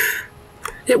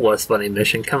 It was funny,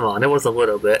 Mission. Come on, it was a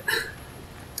little bit.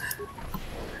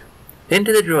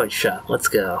 Into the droid shop. Let's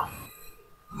go.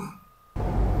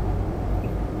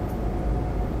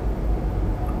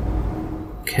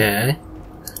 Okay.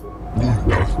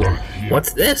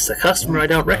 What's this? A customer I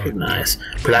don't recognize.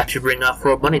 Perhaps you bring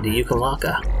off-road money to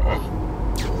Yukalaka.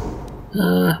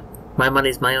 My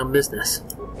money's my own business.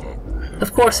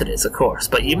 Of course it is, of course,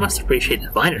 but you must appreciate the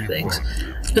finer things.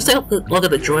 Just take a look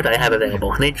at the droid I have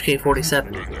available, an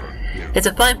HK-47. It's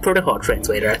a fine protocol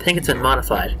translator. I think it's been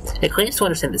modified. It claims to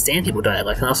understand the Sand People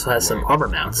dialect and also has some armor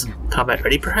mounts. Combat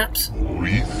ready, perhaps?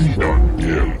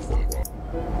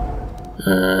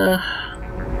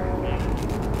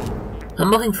 I'm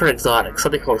looking for exotics,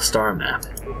 something called a star map.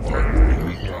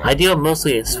 I deal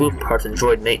mostly in swoop parts and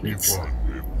droid maintenance.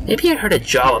 Maybe I heard a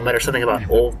Jawa or something about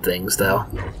old things, though.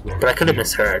 But I could have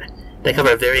misheard. They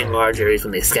cover very large areas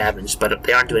when they scavenge, but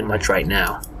they aren't doing much right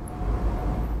now.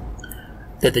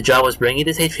 Did the Jawas bring you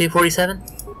this HK-47?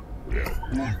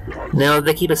 No,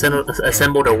 they keep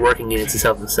assembled or working units to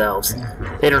sell themselves.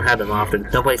 They don't have them often,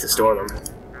 no place to store them.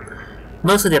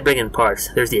 Mostly they bring in parts.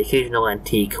 There's the occasional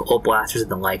antique, old blasters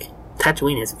and the like.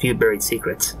 Tattooine has a few buried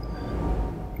secrets.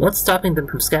 What's stopping them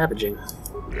from scavenging?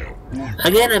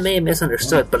 Again, I may have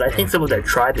misunderstood, but I think some of their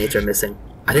tribe mates are missing.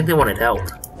 I think they wanted help.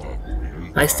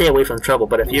 I stay away from trouble,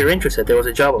 but if you're interested, there was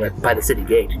a job by the city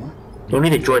gate. You'll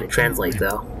need a droid to translate,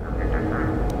 though.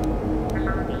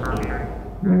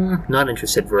 Not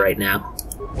interested for right now.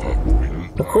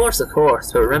 Of course,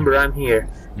 but remember I'm here.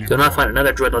 You'll not find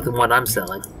another droid like the one I'm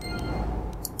selling.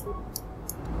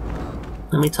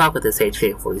 Let me talk with this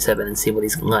HK-47 and see what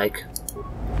he's like.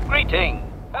 Greeting!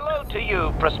 Hello to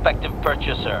you, prospective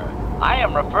purchaser. I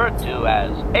am referred to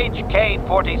as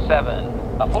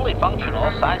HK-47, a fully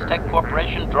functional Science-Tech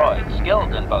Corporation droid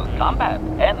skilled in both combat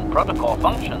and protocol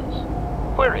functions.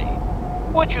 Query: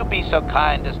 would you be so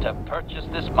kind as to purchase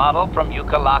this model from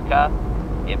Yukalaka?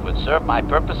 It would serve my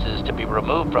purposes to be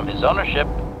removed from his ownership.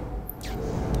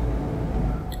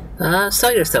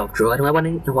 Sell yourself, droid.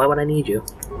 Why would I need you?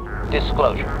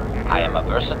 Disclosure. I am a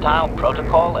versatile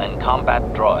protocol and combat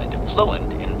droid,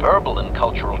 fluent in verbal and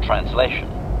cultural translation.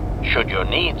 Should your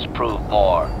needs prove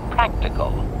more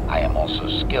practical, I am also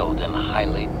skilled in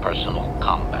highly personal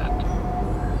combat.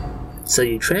 So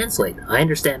you translate. I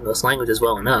understand most languages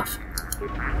well enough.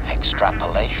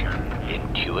 Extrapolation.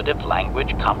 Intuitive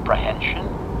language comprehension?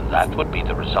 That would be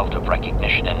the result of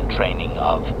recognition and training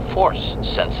of force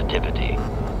sensitivity.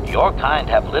 Your kind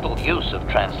have little use of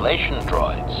translation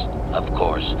droids. Of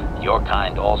course, your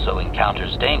kind also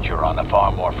encounters danger on a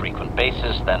far more frequent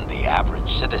basis than the average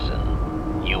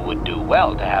citizen. You would do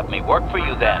well to have me work for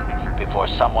you then, before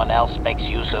someone else makes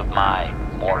use of my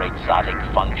more exotic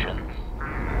functions.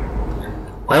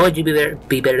 Why would you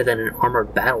be better than an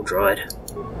armored battle droid?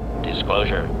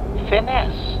 Disclosure.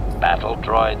 Finesse. Battle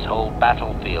droids hold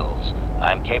battlefields.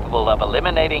 I'm capable of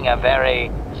eliminating a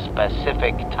very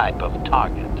specific type of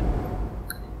target.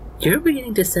 You're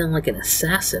beginning to sound like an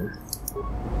assassin.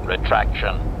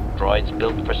 Retraction. Droids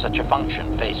built for such a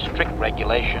function face strict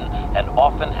regulation and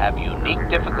often have unique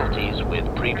difficulties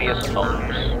with previous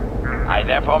owners. I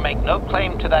therefore make no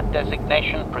claim to that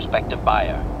designation, prospective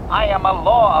buyer. I am a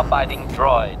law-abiding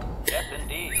droid. Yes,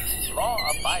 indeed.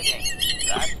 Law-abiding.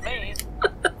 That's me.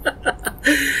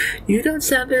 You don't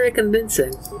sound very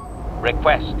convincing.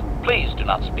 Request. Please do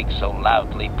not speak so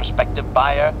loudly, prospective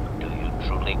buyer. Do you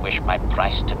truly wish my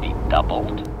price to be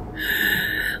doubled?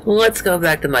 Let's go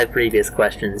back to my previous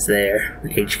questions there,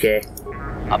 HK.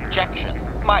 Objection.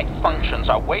 my functions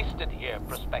are wasted here,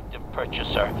 prospective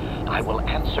purchaser, I will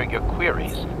answer your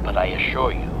queries, but I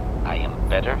assure you, I am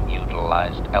better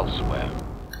utilized elsewhere.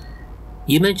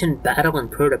 You mentioned battle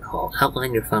and protocol.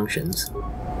 Outline your functions.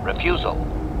 Refusal.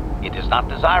 It is not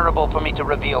desirable for me to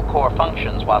reveal core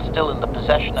functions while still in the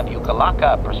possession of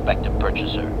Yukalaka, prospective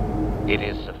purchaser. It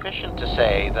is sufficient to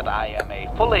say that I am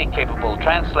a fully capable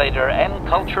translator and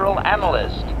cultural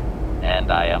analyst,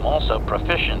 and I am also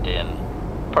proficient in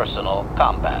personal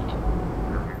combat.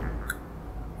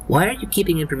 Why are you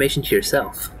keeping information to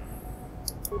yourself?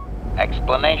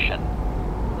 Explanation.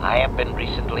 I have been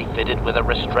recently fitted with a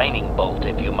restraining bolt,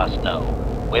 if you must know.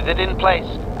 With it in place,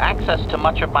 access to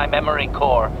much of my memory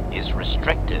core is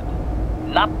restricted.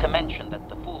 Not to mention that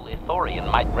the fool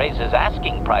Ithorian might raise his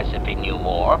asking price if he knew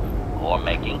more, or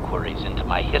make inquiries into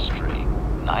my history.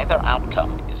 Neither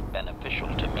outcome is beneficial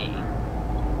to me.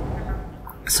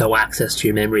 So access to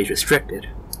your memory is restricted?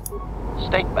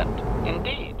 Statement.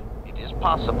 Indeed. It is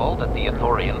possible that the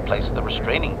Ithorian placed the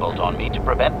restraining bolt on me to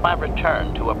prevent my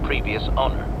return to a previous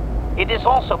owner. It is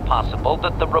also possible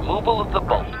that the removal of the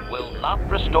bolt will not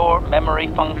restore memory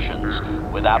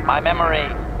functions. Without my memory,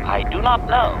 I do not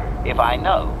know if I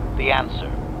know the answer.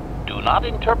 Do not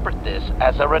interpret this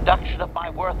as a reduction of my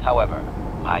worth, however.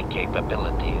 My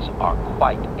capabilities are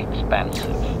quite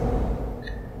expansive.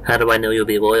 How do I know you'll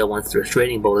be loyal once the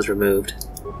restraining bolt is removed?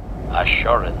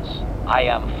 Assurance. I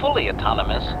am fully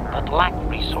autonomous, but lack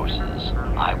resources.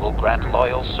 I will grant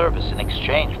loyal service in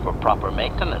exchange for proper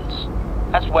maintenance.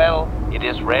 As well, it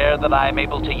is rare that I am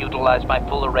able to utilize my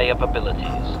full array of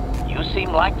abilities. You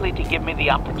seem likely to give me the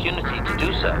opportunity to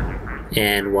do so.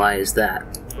 And why is that?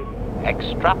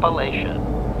 Extrapolation.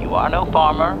 You are no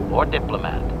farmer or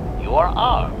diplomat. You are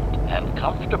armed and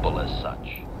comfortable as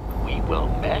such. We will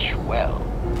mesh well.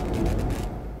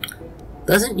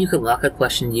 Doesn't Yukalaka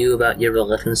question you about your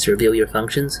reluctance to reveal your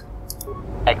functions?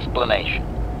 Explanation.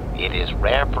 It is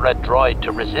rare for a droid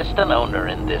to resist an owner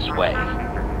in this way.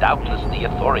 Doubtless the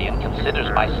Ithorian considers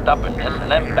my stubbornness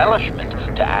an embellishment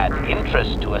to add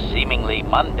interest to a seemingly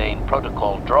mundane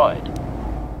protocol droid.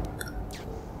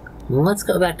 Well, let's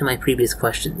go back to my previous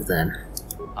questions then.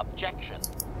 Objection.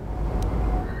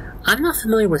 I'm not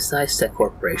familiar with SciStech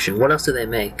Corporation. What else do they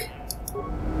make?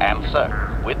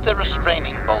 Answer. With the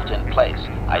restraining bolt in place,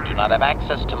 I do not have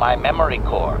access to my memory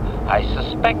core. I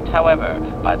suspect, however,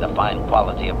 by the fine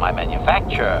quality of my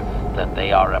manufacture, that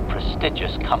they are a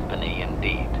prestigious company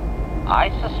indeed. I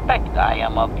suspect I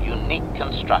am of unique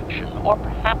construction, or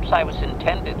perhaps I was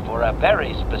intended for a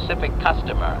very specific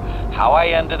customer. How I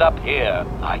ended up here,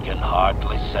 I can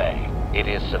hardly say. It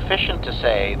is sufficient to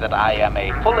say that I am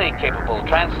a fully capable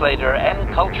translator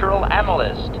and cultural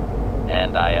analyst,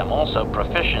 and I am also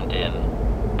proficient in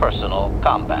personal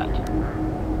combat.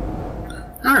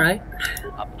 Alright.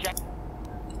 Object.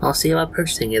 I'll see about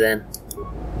purchasing you then.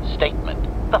 Statement.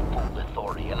 The fool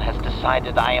Ithorian has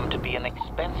decided I am to be an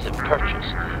expensive purchase.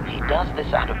 He does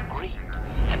this out of greed,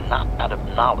 and not out of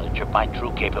knowledge of my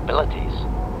true capabilities.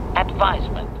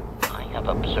 Advisement. I have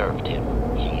observed him.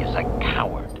 He is a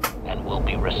coward, and will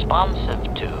be responsive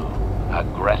to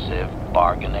aggressive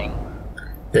bargaining.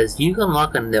 Does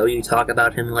Yukalaka know you talk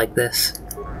about him like this?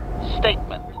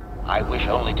 Statement. I wish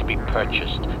only to be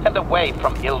purchased, and away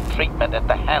from ill treatment at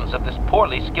the hands of this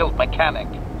poorly skilled mechanic.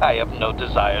 I have no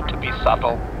desire to be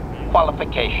subtle.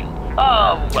 Qualification.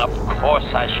 Oh, of course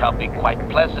I shall be quite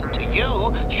pleasant to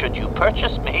you, should you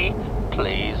purchase me,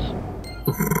 please.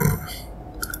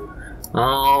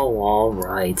 Oh,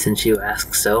 alright, since you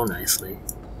ask so nicely.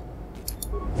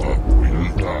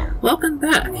 Welcome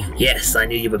back. Yes, I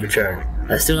knew you would return.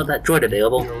 I still have that droid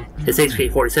available. His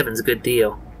HK-47 is a good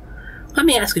deal. Let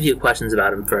me ask a few questions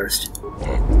about him first.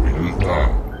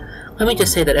 Let me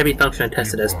just say that every function I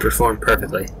tested has performed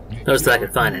perfectly. Those that I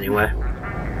could find, anyway.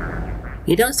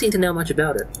 You don't seem to know much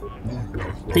about it.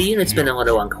 The unit's been a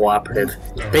little uncooperative.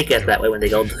 They get that way when they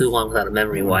go too long without a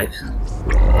memory wipe.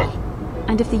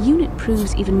 And if the unit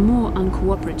proves even more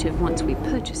uncooperative once we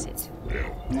purchase it?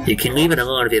 You can leave it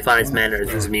alone if you find its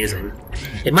mannerisms amusing.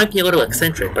 It might be a little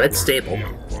eccentric, but it's stable.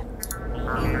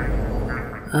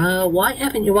 Why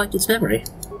haven't you wiped its memory?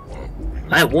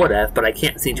 I would have, but I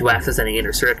can't seem to access any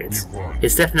inner circuits.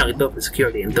 It's definitely built for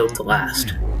security and built to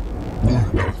last.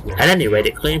 At any rate,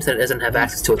 it claims that it doesn't have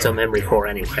access to its own memory core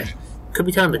anyway. Could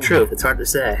be telling the truth, it's hard to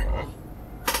say.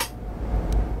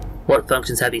 What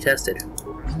functions have you tested?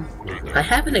 I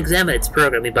haven't examined its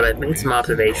programming, but I've made some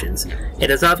observations. It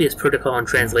has obvious protocol and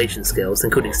translation skills,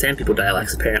 including Sand People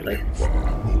dialects, apparently.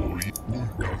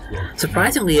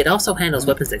 Surprisingly, it also handles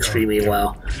weapons extremely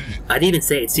well. I'd even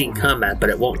say it's seen combat, but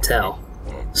it won't tell.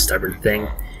 Stubborn thing.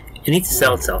 It needs to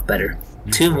sell itself better.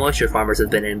 2 moisture farmers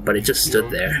have been in, but it just stood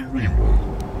there.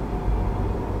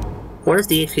 What does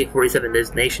the HK-47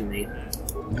 designation mean?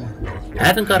 I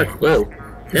haven't got a clue.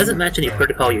 It doesn't match any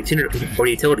protocol or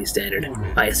utility standard.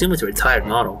 I assume it's a retired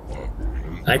model.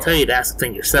 I'd tell you to ask the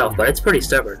thing yourself, but it's pretty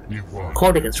stubborn.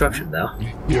 Quality construction, though.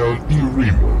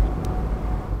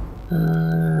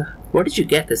 Where did you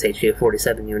get this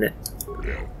HK-47 unit?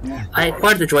 I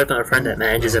acquired the droid from a friend that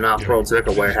manages an off-world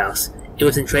Zerka warehouse. It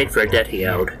was in trade for a debt he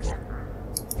owed.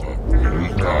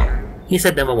 He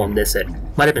said no one won't miss it.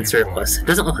 Might have been surplus. It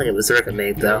doesn't look like it was Zerka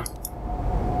made, though.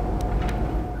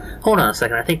 Hold on a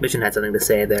second, I think Mission had something to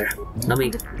say there. Let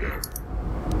me...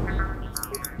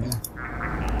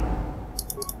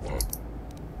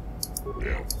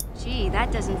 Gee,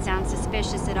 that doesn't sound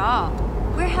suspicious at all.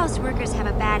 Warehouse workers have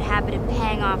a bad habit of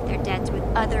paying off their debts with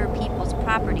other people's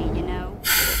property, you know?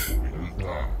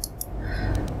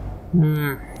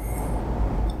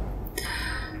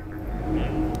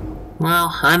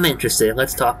 Well, I'm interested.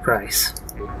 Let's talk price.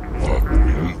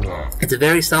 It's a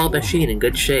very solid machine in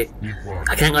good shape.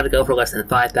 I can't let it go for less than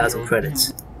 5,000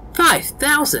 credits.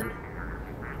 5,000?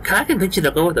 Can I convince you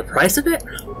to lower the price of it?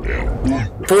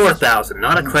 4,000,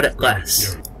 not a credit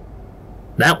less.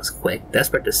 That was quick.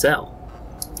 Desperate to sell.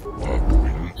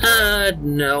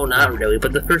 No, not really,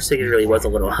 but the first figure really was a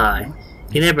little high.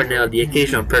 You never know, the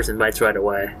occasional person bites right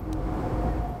away.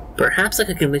 Perhaps I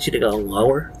could convince you to go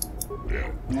lower?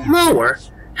 Lower?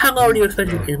 How low are you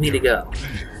expecting me to go?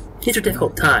 These are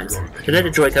difficult times. The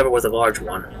netted droid cover was a large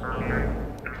one.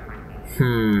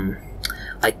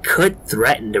 I could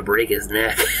threaten to break his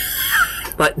neck.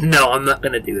 But no, I'm not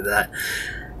gonna do that.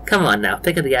 Come on now,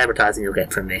 think of the advertising you'll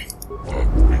get from me.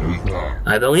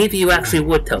 I believe you actually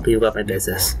would tell people about my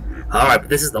business. Alright, but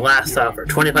this is the last offer.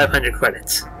 2,500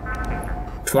 credits.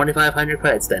 2,500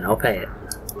 credits then, I'll pay it.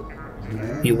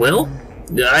 You will?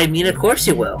 I mean, of course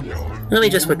you will. Let me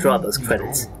just withdraw those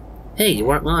credits. Hey, you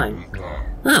weren't lying.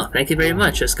 Oh, thank you very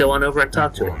much. Just go on over and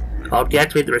talk to it. I'll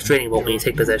deactivate the restraining bolt when you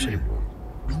take possession.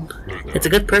 It's a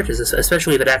good purchase,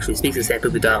 especially if it actually speaks the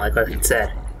Sampuku dialect like it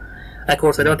said. Of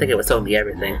course, I don't think it was telling me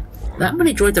everything. Not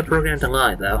many droids are programmed to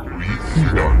lie, though.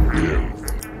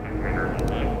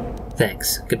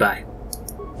 Thanks. Goodbye.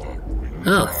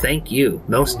 Oh, thank you.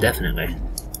 Most definitely.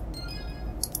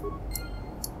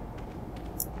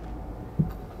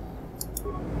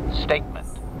 Statement.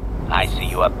 I see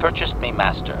you have purchased me,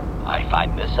 Master. I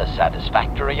find this a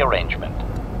satisfactory arrangement.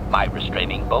 My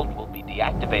restraining bolt will be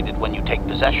deactivated when you take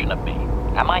possession of me.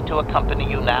 Am I to accompany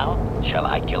you now? Shall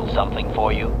I kill something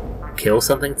for you? Kill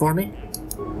something for me?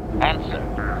 Answer.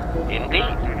 Indeed.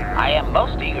 I am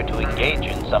most eager to engage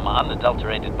in some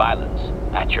unadulterated violence.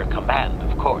 At your command,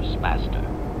 of course, Master.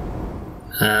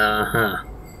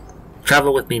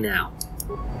 Travel with me now.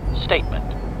 Statement.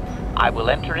 I will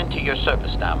enter into your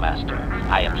service now, Master.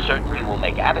 I am certain you will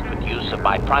make adequate use of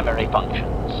my primary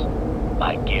functions.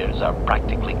 My gears are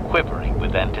practically quivering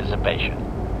with anticipation.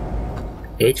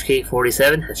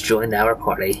 HK-47 has joined our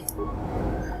party.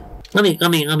 Let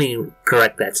me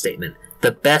correct that statement.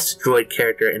 The best droid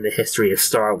character in the history of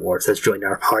Star Wars has joined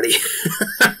our party.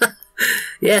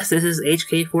 Yes, this is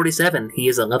HK-47. He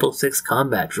is a level 6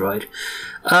 combat droid.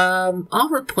 I'll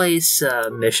replace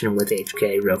Mission with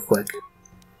HK real quick.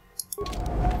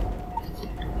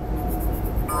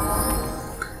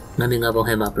 Let me level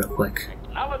him up real quick.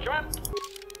 Acknowledgement.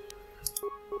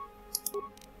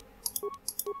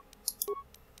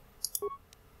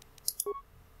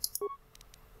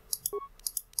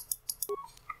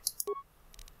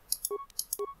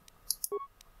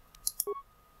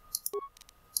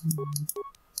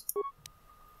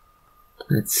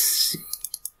 Let's see.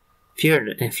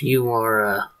 If you are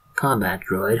a combat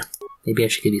droid, maybe I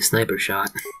should give you a sniper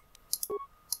shot.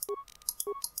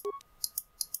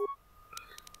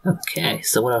 Okay,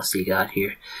 so what else do you got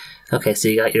here? Okay, so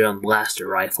you got your own blaster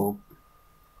rifle.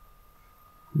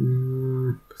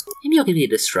 Maybe I'll give you a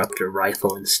disruptor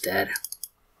rifle instead.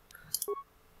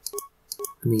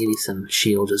 Let me give you some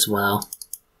shield as well.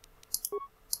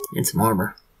 And some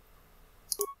armor.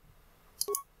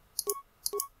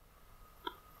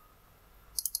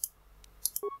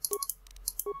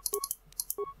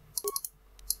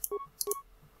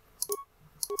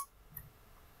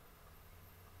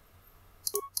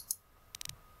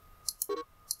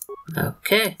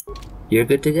 Okay, you're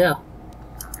good to go.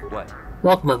 What?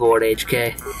 Welcome aboard,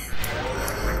 HK.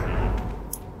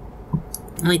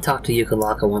 Let me talk to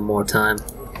Yukalaka one more time.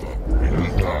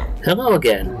 Hello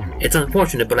again. It's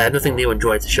unfortunate, but I have nothing new and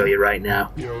droid to show you right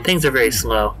now. Things are very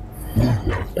slow.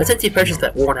 But since you purchased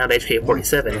that worn-out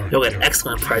HK-47, you'll get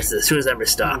excellent prices as soon as I'm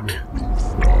restocked.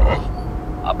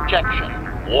 Objection.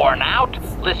 Worn out?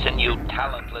 Listen, you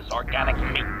talentless organic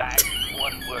meatbag.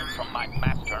 One word from my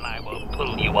master and I will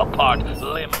pull you apart,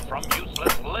 limb from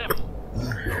useless limb.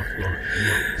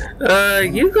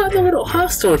 You got a little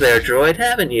hostile there, droid,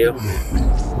 haven't you?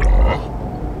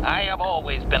 I have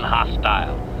always been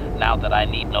hostile. Now that I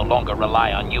need no longer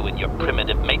rely on you and your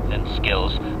primitive maintenance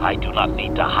skills, I do not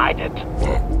need to hide it.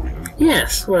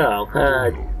 Yes, well,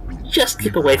 just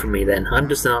keep away from me then. I'm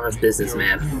just an honest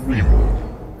businessman.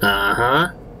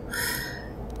 Uh-huh.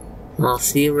 I'll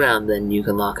see you around then,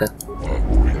 Yukalaka.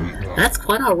 That's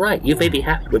quite alright. You may be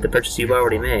happy with the purchase you've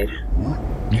already made.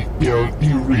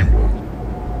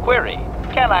 Query,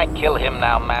 can I kill him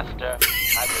now, Master?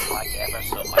 I would like ever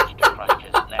so much to crush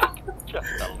his neck.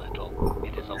 Just a little.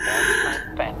 It is a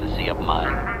long-time fantasy of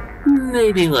mine.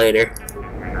 Maybe later.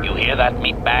 You hear that,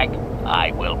 meatbag? I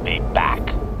will be back.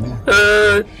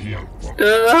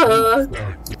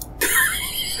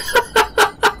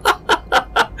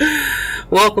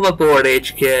 Welcome aboard,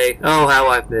 HK. Oh, how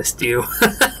I've missed you.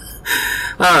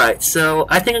 Alright, so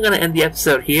I think I'm going to end the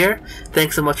episode here.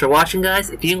 Thanks so much for watching, guys.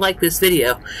 If you like this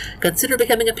video, consider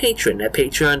becoming a patron at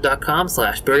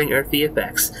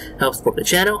patreon.com/burningearthvfx. Help support the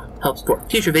channel, help support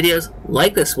future videos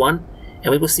like this one,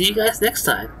 and we will see you guys next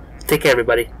time. Take care,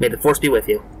 everybody. May the Force be with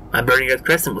you. I'm Burning Earth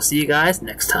Chris, and we'll see you guys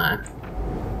next time.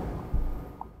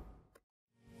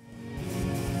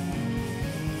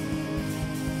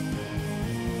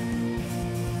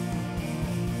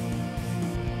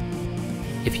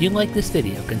 If you like this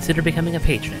video, consider becoming a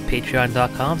patron at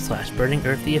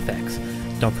patreon.com/burningearthvfx.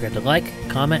 Don't forget to like,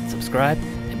 comment, subscribe,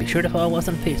 and be sure to follow us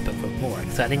on Facebook for more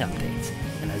exciting updates.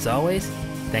 And as always,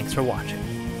 thanks for watching.